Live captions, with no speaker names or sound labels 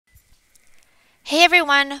Hey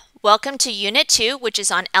everyone, welcome to Unit 2, which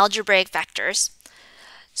is on algebraic vectors.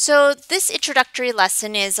 So this introductory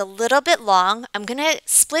lesson is a little bit long. I'm going to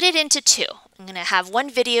split it into two. I'm going to have one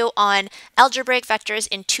video on algebraic vectors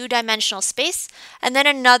in two-dimensional space, and then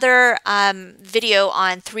another video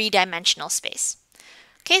on three-dimensional space.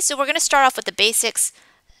 Okay, so we're going to start off with the basics.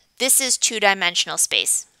 This is two-dimensional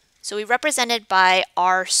space. So we represent it by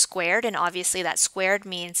r squared, and obviously that squared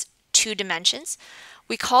means 2 dimensions.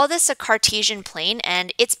 We call this a Cartesian plane,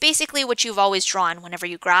 and it's basically what you've always drawn whenever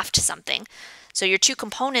you graphed something. So your two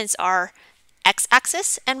components are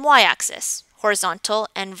x-axis and y-axis, horizontal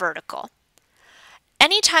and vertical.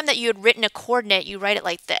 Anytime that you had written a coordinate, you write it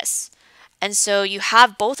like this. And so you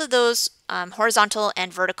have both of those horizontal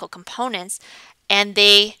and vertical components, and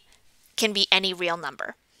they can be any real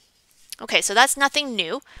number. Okay, so that's nothing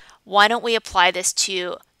new. Why don't we apply this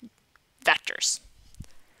to vectors?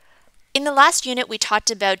 In the last unit, we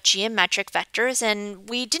talked about geometric vectors, and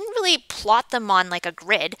we didn't really plot them on like a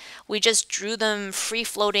grid. We just drew them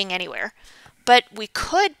free-floating anywhere. But we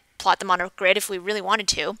could plot them on a grid if we really wanted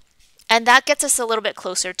to, and that gets us a little bit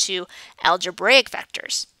closer to algebraic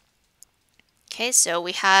vectors. Okay, so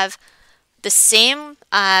we have the same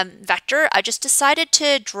vector. I just decided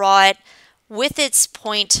to draw it with its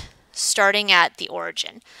point starting at the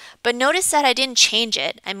origin. But notice that I didn't change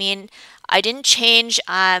it. I didn't change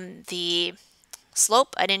the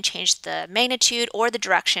slope, I didn't change the magnitude or the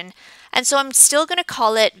direction, and so I'm still going to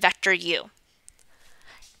call it vector u.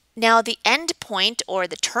 Now the end point or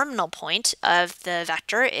the terminal point of the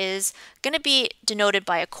vector is going to be denoted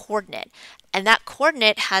by a coordinate, and that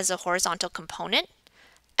coordinate has a horizontal component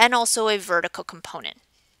and also a vertical component.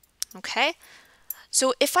 Okay?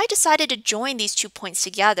 So if I decided to join these 2 points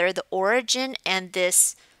together, the origin and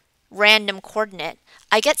this random coordinate,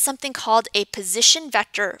 I get something called a position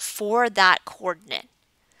vector for that coordinate.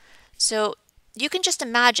 So you can just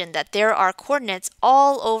imagine that there are coordinates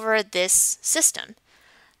all over this system,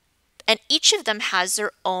 and each of them has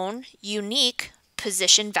their own unique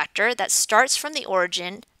position vector that starts from the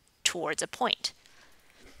origin towards a point.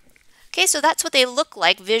 Okay, so that's what they look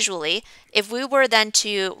like visually. If we were then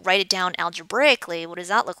to write it down algebraically, what does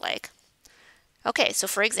that look like? Okay, so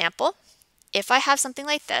for example, if I have something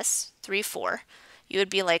like this, 3, 4, you would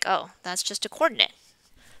be like, oh, that's just a coordinate.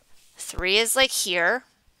 3 is like here,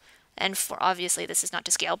 and 4, obviously this is not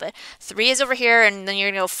to scale, but 3 is over here, and then you're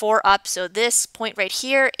going to go 4 up, so this point right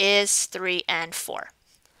here is 3 and 4.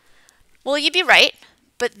 Well, you'd be right,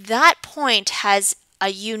 but that point has a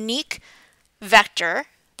unique vector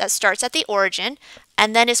that starts at the origin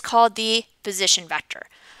and then is called the position vector.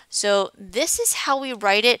 So this is how we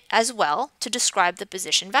write it as well to describe the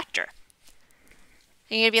position vector.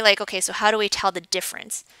 And you're going to be like, okay, so how do we tell the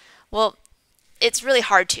difference? Well, it's really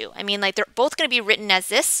hard to. They're both going to be written as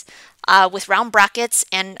this with round brackets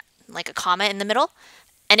and like a comma in the middle.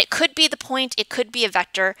 And it could be the point, it could be a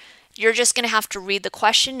vector. You're just going to have to read the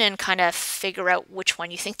question and kind of figure out which one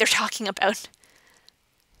you think they're talking about.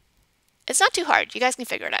 It's not too hard. You guys can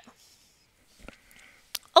figure it out.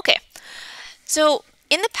 Okay, so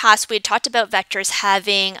in the past, we had talked about vectors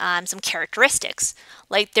having some characteristics,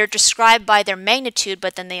 like they're described by their magnitude,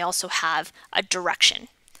 but then they also have a direction.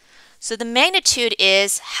 So the magnitude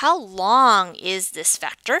is how long is this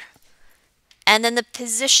vector, and then the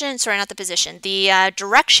position, sorry, not the position, the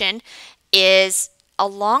direction is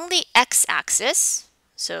along the x-axis,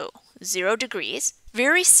 so 0 degrees,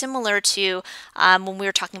 very similar to when we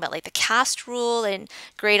were talking about like the cast rule and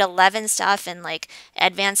grade 11 stuff and like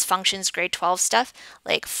advanced functions grade 12 stuff.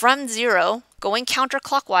 Like from 0 going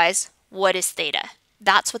counterclockwise, what is theta?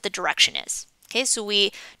 That's what the direction is. Okay, so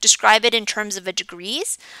we describe it in terms of a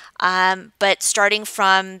degrees, but starting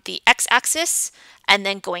from the x-axis and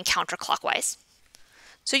then going counterclockwise.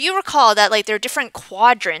 So you recall that like there are different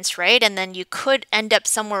quadrants, right? And then you could end up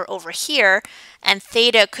somewhere over here, and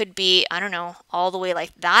theta could be, I don't know, all the way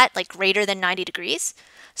like that, like greater than 90 degrees.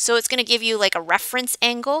 So it's going to give you like a reference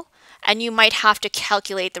angle, and you might have to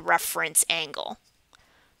calculate the reference angle,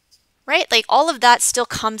 right? Like all of that still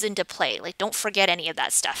comes into play. Like don't forget any of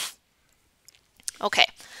that stuff. Okay,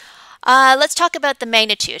 let's talk about the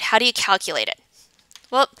magnitude. How do you calculate it?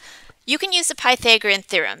 Well, you can use the Pythagorean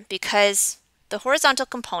Theorem because the horizontal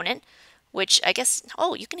component, which I guess,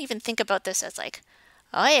 oh, you can even think about this as like,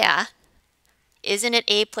 oh yeah, isn't it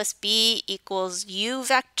a plus b equals u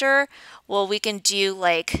vector? Well, we can do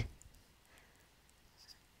like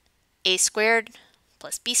a squared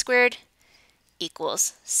plus b squared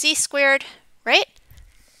equals c squared, right?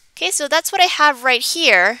 Okay, so that's what I have right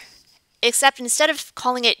here, except instead of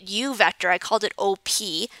calling it u vector, I called it OP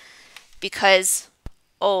because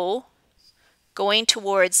O going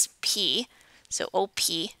towards P, so OP,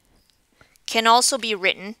 can also be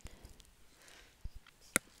written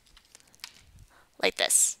like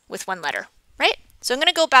this with one letter, right? So I'm going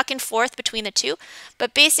to go back and forth between the two,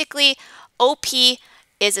 but basically OP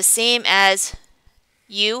is the same as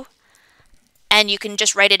U, and you can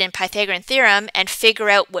just write it in Pythagorean Theorem and figure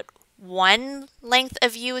out what one length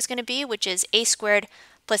of U is going to be, which is a squared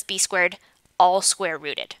plus b squared, all square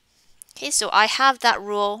rooted. Okay, so I have that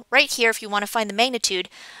rule right here if you want to find the magnitude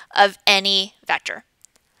of any vector.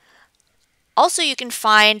 Also, you can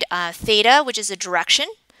find theta, which is a direction,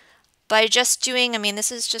 by just doing, I mean,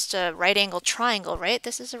 this is just a right angle triangle, right?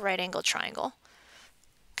 This is a right angle triangle.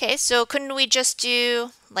 Okay, so couldn't we just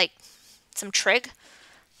do like some trig?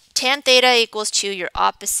 Tan theta equals to your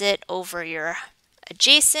opposite over your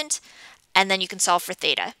adjacent, and then you can solve for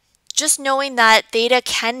theta. Just knowing that theta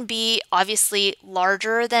can be obviously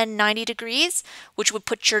larger than 90 degrees, which would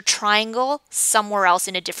put your triangle somewhere else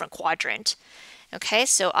in a different quadrant. Okay,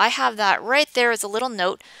 so I have that right there as a little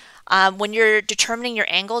note. When you're determining your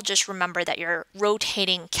angle, just remember that you're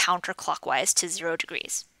rotating counterclockwise to 0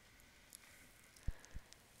 degrees.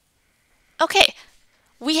 Okay,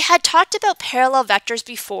 we had talked about parallel vectors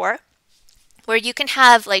before, where you can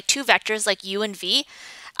have like two vectors like u and v,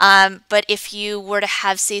 but if you were to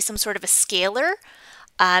have, say, some sort of a scalar,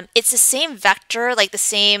 it's the same vector, like the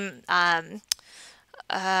same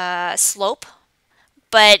slope,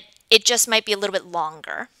 but it just might be a little bit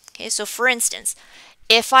longer. Okay, so for instance,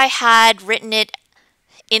 if I had written it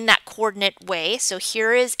in that coordinate way, so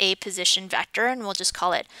here is a position vector, and we'll just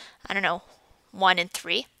call it, I don't know, 1 and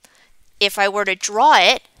 3. If I were to draw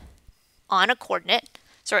it on a coordinate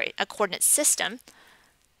system,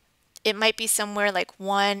 it might be somewhere like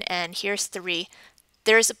 1 and here's 3.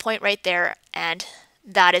 There's a point right there, and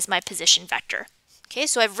that is my position vector. Okay,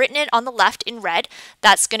 so I've written it on the left in red.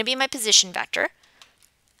 That's going to be my position vector.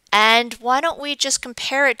 And why don't we just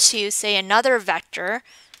compare it to, say, another vector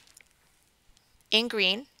in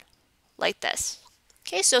green, like this.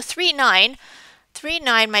 Okay, so 3, 9. 3,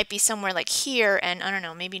 9 might be somewhere like here, and I don't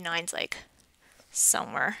know, maybe 9's like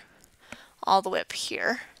somewhere all the way up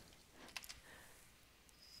here.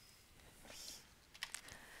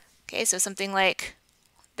 Okay, so something like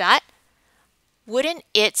that. Wouldn't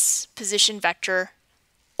its position vector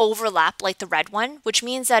overlap like the red one, which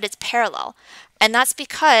means that it's parallel? And that's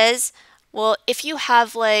because, well, if you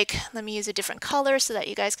have like, let me use a different color so that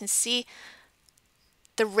you guys can see,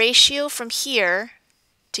 the ratio from here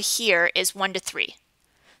to here is 1 to 3.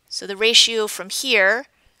 So the ratio from here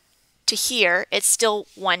to here, it's still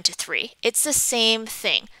 1 to 3. It's the same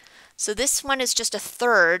thing. So this one is just a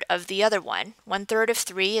third of the other one. 1/3 of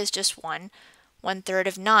 3 is just 1. 1/3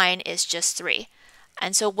 of 9 is just 3.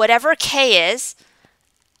 And so whatever k is,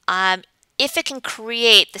 if it can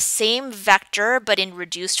create the same vector but in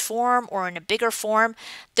reduced form or in a bigger form,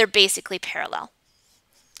 they're basically parallel.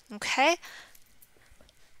 Okay?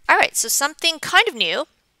 All right, so something kind of new.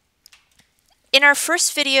 In our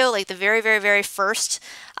first video, like the very first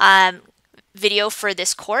video for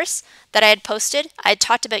this course that I had posted, I had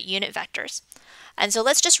talked about unit vectors. And so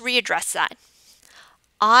let's just readdress that.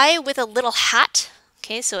 I with a little hat,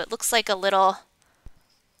 okay, so it looks like a little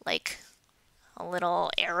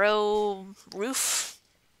arrow roof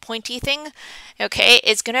pointy thing, okay,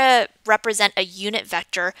 it's going to represent a unit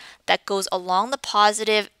vector that goes along the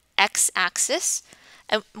positive x-axis.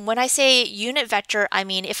 And when I say unit vector, I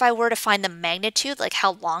mean if I were to find the magnitude, like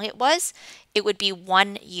how long it was, it would be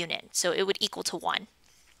 1 unit. So it would equal to 1.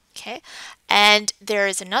 Okay, and there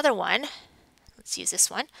is another one, let's use this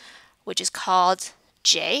one, which is called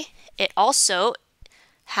J. It also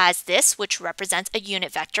has this, which represents a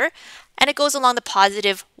unit vector, and it goes along the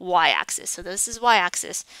positive y-axis. So this is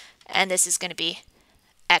y-axis, and this is going to be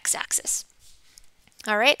x-axis.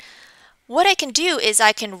 All right. What I can do is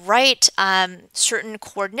I can write certain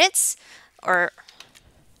coordinates, or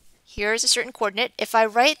here's a certain coordinate. If I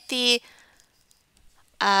write the,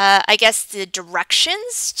 I guess, the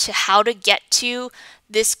directions to how to get to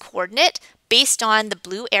this coordinate based on the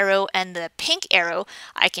blue arrow and the pink arrow,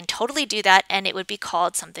 I can totally do that, and it would be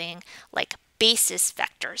called something like basis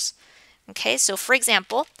vectors. Okay, so for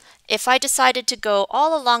example, if I decided to go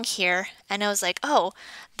all along here and I was like, oh,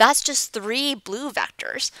 that's just 3 blue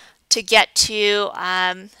vectors to get to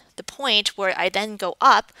the point where I then go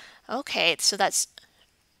up, okay, so that's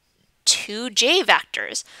 2 j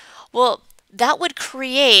vectors. Well, that would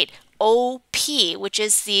create OP, which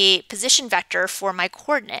is the position vector for my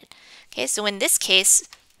coordinate. Okay, so in this case,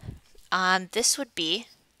 this would be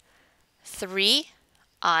 3i,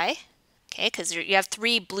 okay, because you have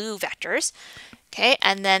 3 blue vectors, okay,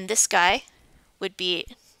 and then this guy would be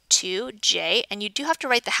 2j, and you do have to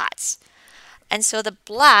write the hats. And so the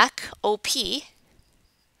black OP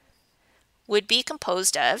would be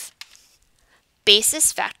composed of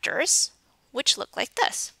basis vectors, which look like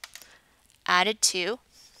this, added to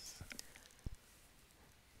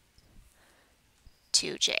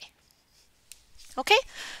 2j. Okay,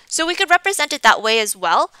 so we could represent it that way as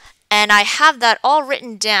well, and I have that all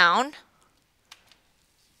written down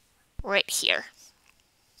right here.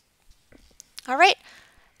 All right,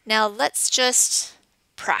 now let's just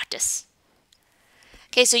practice.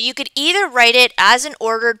 Okay, so you could either write it as an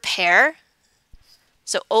ordered pair,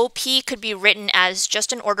 so OP could be written as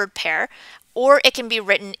just an ordered pair, or it can be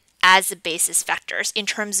written as the basis vectors in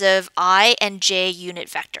terms of I and j unit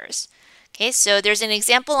vectors. Okay, so there's an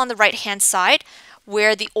example on the right-hand side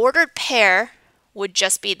where the ordered pair would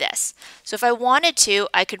just be this. So if I wanted to,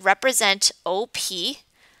 I could represent OP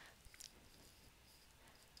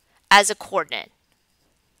as a coordinate.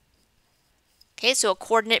 Okay, so a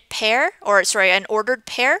coordinate pair, or sorry, an ordered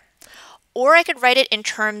pair, or I could write it in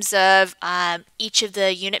terms of each of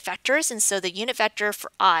the unit vectors. And so the unit vector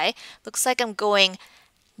for I looks like I'm going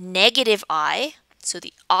negative I, so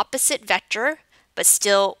the opposite vector, but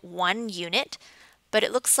still one unit. But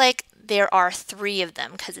it looks like there are 3 of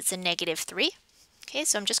them because it's a negative 3. Okay,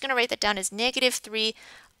 so I'm just going to write that down as negative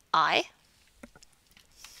 3I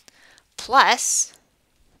plus,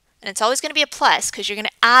 and it's always going to be a plus because you're going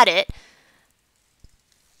to add it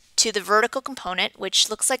to the vertical component, which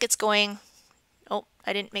looks like it's going, oh,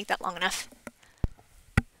 I didn't make that long enough,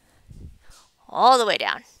 all the way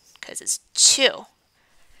down because it's 2.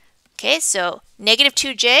 Okay, so negative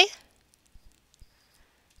 2j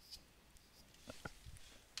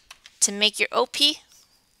to make your OP,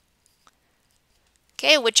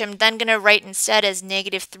 okay, which I'm then going to write instead as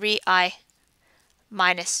negative 3I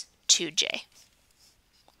minus 2j.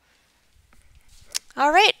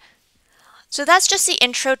 All right. So that's just the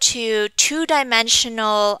intro to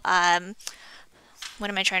two-dimensional, what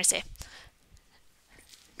am I trying to say?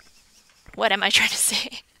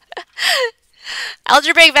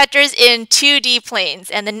 Algebraic vectors in 2D planes.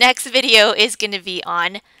 And the next video is going to be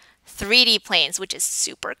on 3D planes, which is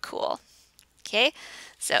super cool. Okay,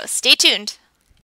 so stay tuned.